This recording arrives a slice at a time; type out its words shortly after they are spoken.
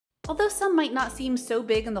Although some might not seem so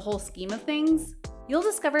big in the whole scheme of things, you'll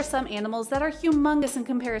discover some animals that are humongous in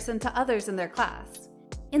comparison to others in their class.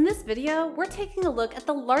 In this video, we're taking a look at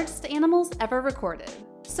the largest animals ever recorded.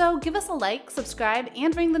 So give us a like, subscribe,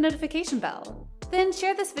 and ring the notification bell. Then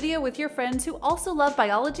share this video with your friends who also love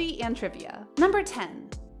biology and trivia. Number 10.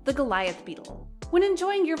 The Goliath beetle. When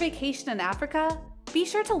enjoying your vacation in Africa, be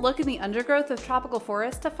sure to look in the undergrowth of tropical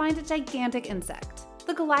forests to find a gigantic insect.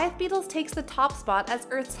 The Goliath beetle takes the top spot as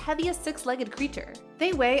Earth's heaviest six-legged creature.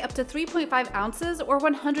 They weigh up to 3.5 ounces or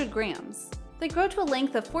 100 grams. They grow to a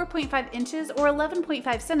length of 4.5 inches or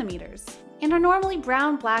 11.5 centimeters, and are normally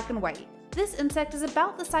brown, black, and white. This insect is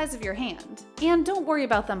about the size of your hand, and don't worry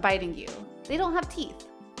about them biting you. They don't have teeth.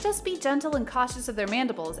 Just be gentle and cautious of their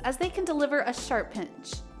mandibles as they can deliver a sharp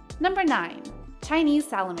pinch. Number 9. Chinese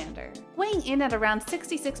salamander. Weighing in at around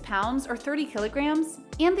 66 pounds or 30 kilograms,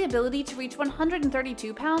 and the ability to reach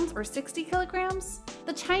 132 pounds or 60 kilograms,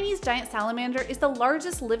 the Chinese giant salamander is the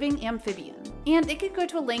largest living amphibian, and it could grow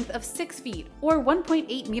to a length of 6 feet or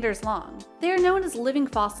 1.8 meters long. They are known as living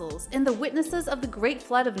fossils and the witnesses of the Great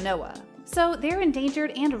Flood of Noah. So they're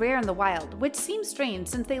endangered and rare in the wild, which seems strange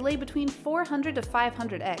since they lay between 400 to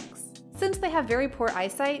 500 eggs. Since they have very poor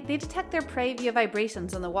eyesight, they detect their prey via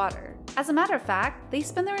vibrations in the water. As a matter of fact, they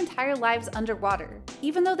spend their entire lives underwater,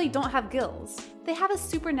 even though they don't have gills. They have a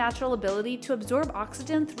supernatural ability to absorb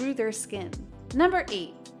oxygen through their skin. Number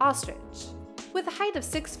 8. Ostrich. With a height of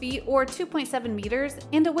 6 feet or 2.7 meters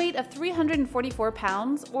and a weight of 344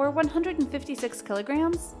 pounds or 156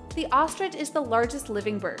 kilograms, the ostrich is the largest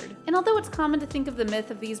living bird. And although it's common to think of the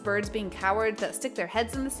myth of these birds being cowards that stick their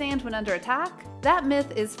heads in the sand when under attack, that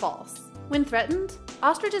myth is false. When threatened,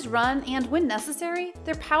 ostriches run, and when necessary,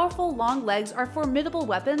 their powerful long legs are formidable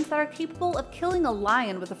weapons that are capable of killing a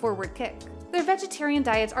lion with a forward kick. Their vegetarian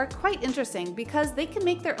diets are quite interesting because they can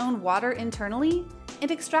make their own water internally and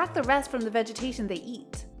extract the rest from the vegetation they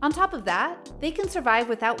eat. On top of that, they can survive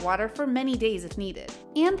without water for many days if needed.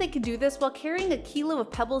 And they can do this while carrying a kilo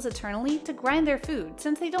of pebbles eternally to grind their food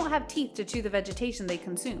since they don't have teeth to chew the vegetation they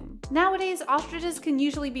consume. Nowadays, ostriches can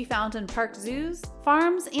usually be found in park zoos,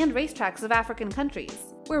 farms, and racetracks of African countries,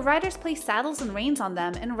 where riders place saddles and reins on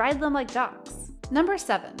them and ride them like jocks. Number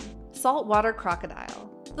 7. Saltwater crocodile.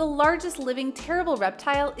 The largest living terrible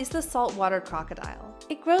reptile is the saltwater crocodile.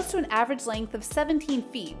 It grows to an average length of 17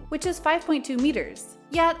 feet, which is 5.2 meters.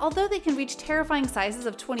 Yet, although they can reach terrifying sizes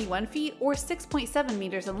of 21 feet or 6.7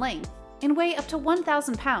 meters in length, and weigh up to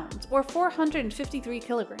 1,000 pounds or 453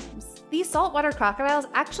 kilograms. These saltwater crocodiles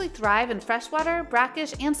actually thrive in freshwater,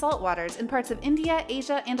 brackish, and saltwaters in parts of India,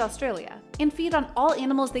 Asia, and Australia, and feed on all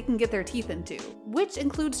animals they can get their teeth into, which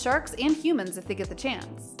includes sharks and humans if they get the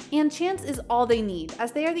chance. And chance is all they need,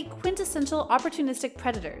 as they are the quintessential opportunistic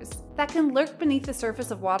predators that can lurk beneath the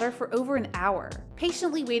surface of water for over an hour,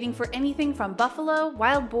 patiently waiting for anything from buffalo,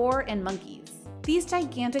 wild boar, and monkeys. These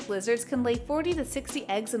gigantic lizards can lay 40 to 60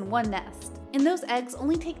 eggs in one nest, and those eggs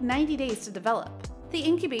only take 90 days to develop. The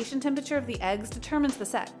incubation temperature of the eggs determines the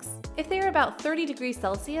sex. If they are about 30 degrees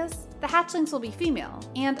Celsius, the hatchlings will be female,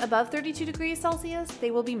 and above 32 degrees Celsius, they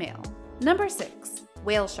will be male. Number 6.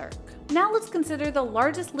 Whale shark. Now let's consider the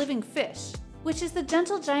largest living fish, which is the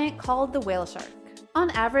gentle giant called the whale shark. On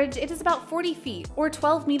average, it is about 40 feet or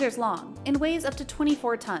 12 meters long and weighs up to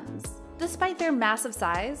 24 tons. Despite their massive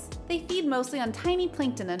size, they feed mostly on tiny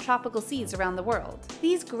plankton and tropical seas around the world.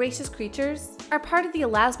 These gracious creatures are part of the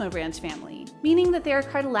elasmobranch family, meaning that they are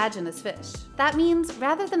cartilaginous fish. That means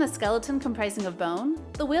rather than a skeleton comprising of bone,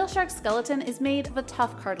 the whale shark's skeleton is made of a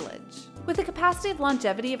tough cartilage. With a capacity of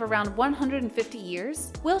longevity of around 150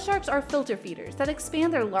 years, whale sharks are filter feeders that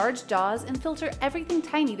expand their large jaws and filter everything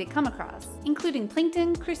tiny they come across, including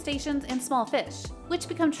plankton, crustaceans, and small fish, which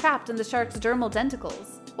become trapped in the shark's dermal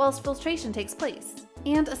denticles, whilst filtration takes place.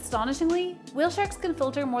 And astonishingly, whale sharks can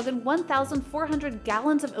filter more than 1,400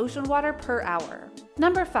 gallons of ocean water per hour.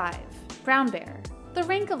 Number 5. Brown bear. The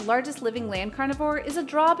rank of largest living land carnivore is a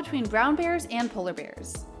draw between brown bears and polar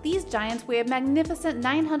bears. These giants weigh a magnificent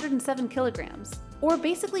 907 kilograms, or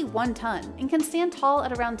basically 1 ton, and can stand tall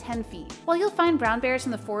at around 10 feet. While you'll find brown bears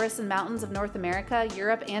in the forests and mountains of North America,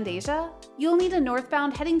 Europe, and Asia, you'll need a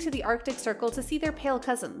northbound heading to the Arctic Circle to see their pale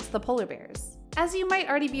cousins, the polar bears. As you might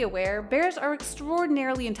already be aware, bears are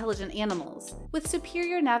extraordinarily intelligent animals, with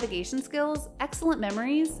superior navigation skills, excellent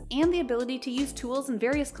memories, and the ability to use tools in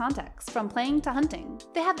various contexts, from playing to hunting.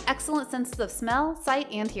 They have excellent senses of smell, sight,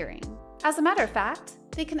 and hearing. As a matter of fact,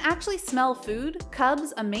 they can actually smell food,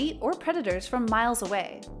 cubs, a mate, or predators from miles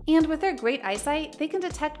away. And with their great eyesight, they can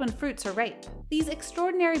detect when fruits are ripe. These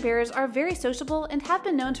extraordinary bears are very sociable and have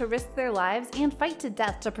been known to risk their lives and fight to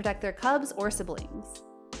death to protect their cubs or siblings.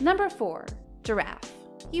 Number 4. Giraffe.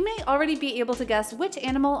 You may already be able to guess which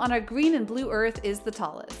animal on our green and blue Earth is the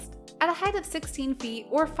tallest. At a height of 16 feet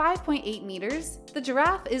or 5.8 meters, the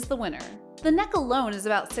giraffe is the winner. The neck alone is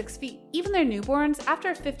about 6 feet. Even their newborns,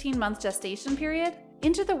 after a 15-month gestation period,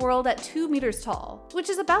 enter the world at 2 meters tall, which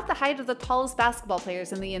is about the height of the tallest basketball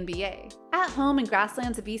players in the NBA. At home in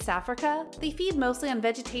grasslands of East Africa, they feed mostly on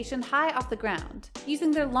vegetation high off the ground,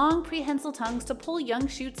 using their long prehensile tongues to pull young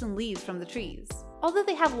shoots and leaves from the trees. Although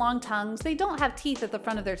they have long tongues, they don't have teeth at the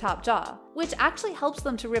front of their top jaw, which actually helps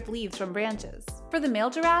them to rip leaves from branches. For the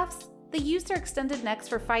male giraffes, they use their extended necks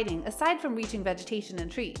for fighting aside from reaching vegetation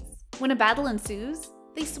and trees. When a battle ensues,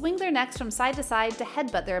 they swing their necks from side to side to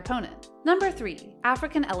headbutt their opponent. Number 3.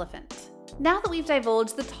 African elephant. Now that we've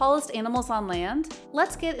divulged the tallest animals on land,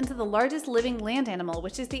 let's get into the largest living land animal,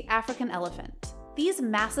 which is the African elephant. These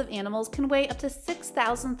massive animals can weigh up to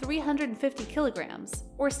 6,350 kilograms,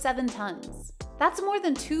 or 7 tons. That's more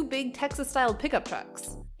than 2 big Texas-style pickup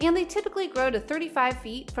trucks. And they typically grow to 35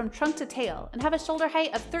 feet from trunk to tail and have a shoulder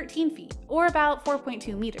height of 13 feet, or about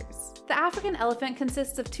 4.2 meters. The African elephant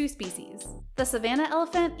consists of 2 species, the savanna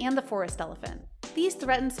elephant and the forest elephant. These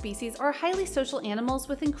threatened species are highly social animals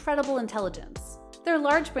with incredible intelligence. Their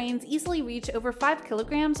large brains easily reach over 5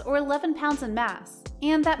 kilograms or 11 pounds in mass,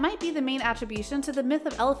 and that might be the main attribution to the myth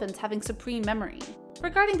of elephants having supreme memory.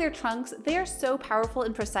 Regarding their trunks, they are so powerful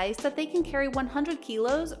and precise that they can carry 100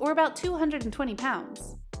 kilos or about 220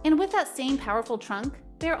 pounds. And with that same powerful trunk,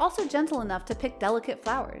 they are also gentle enough to pick delicate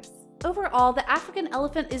flowers. Overall, the African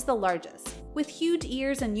elephant is the largest, with huge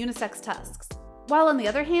ears and unisex tusks. While on the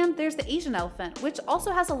other hand, there's the Asian elephant, which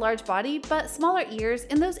also has a large body but smaller ears,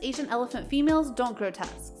 and those Asian elephant females don't grow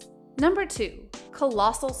tusks. Number 2.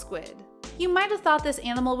 Colossal squid. You might have thought this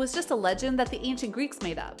animal was just a legend that the ancient Greeks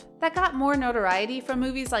made up, that got more notoriety from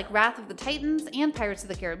movies like Wrath of the Titans and Pirates of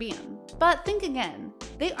the Caribbean. But think again,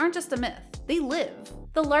 they aren't just a myth, they live.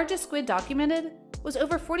 The largest squid documented was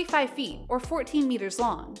over 45 feet or 14 meters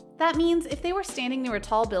long. That means if they were standing near a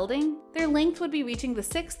tall building, their length would be reaching the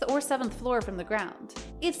 6th or 7th floor from the ground.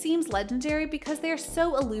 It seems legendary because they are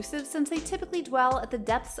so elusive since they typically dwell at the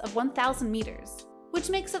depths of 1,000 meters, which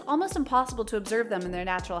makes it almost impossible to observe them in their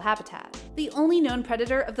natural habitat. The only known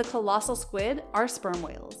predator of the colossal squid are sperm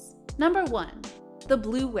whales. Number 1. The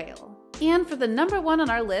blue whale. And for the number 1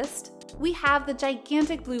 on our list, we have the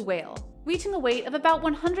gigantic blue whale, reaching a weight of about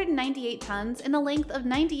 198 tons and a length of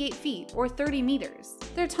 98 feet or 30 meters.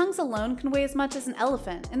 Their tongues alone can weigh as much as an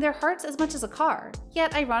elephant and their hearts as much as a car.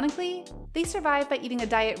 Yet ironically, they survive by eating a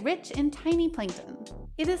diet rich in tiny plankton.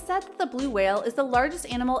 It is said that the blue whale is the largest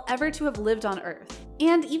animal ever to have lived on Earth.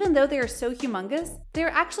 And even though they are so humongous, they are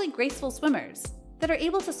actually graceful swimmers that are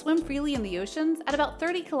able to swim freely in the oceans at about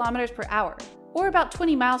 30 kilometers per hour, or about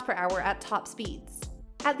 20 miles per hour at top speeds.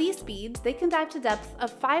 At these speeds, they can dive to depths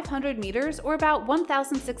of 500 meters or about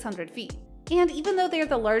 1,600 feet. And even though they are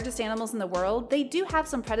the largest animals in the world, they do have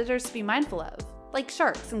some predators to be mindful of, like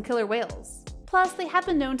sharks and killer whales. Plus, they have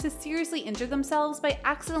been known to seriously injure themselves by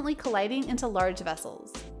accidentally colliding into large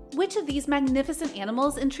vessels. Which of these magnificent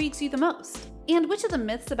animals intrigues you the most? And which of the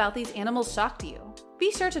myths about these animals shocked you?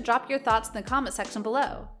 Be sure to drop your thoughts in the comment section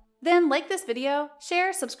below. Then like this video,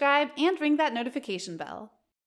 share, subscribe, and ring that notification bell.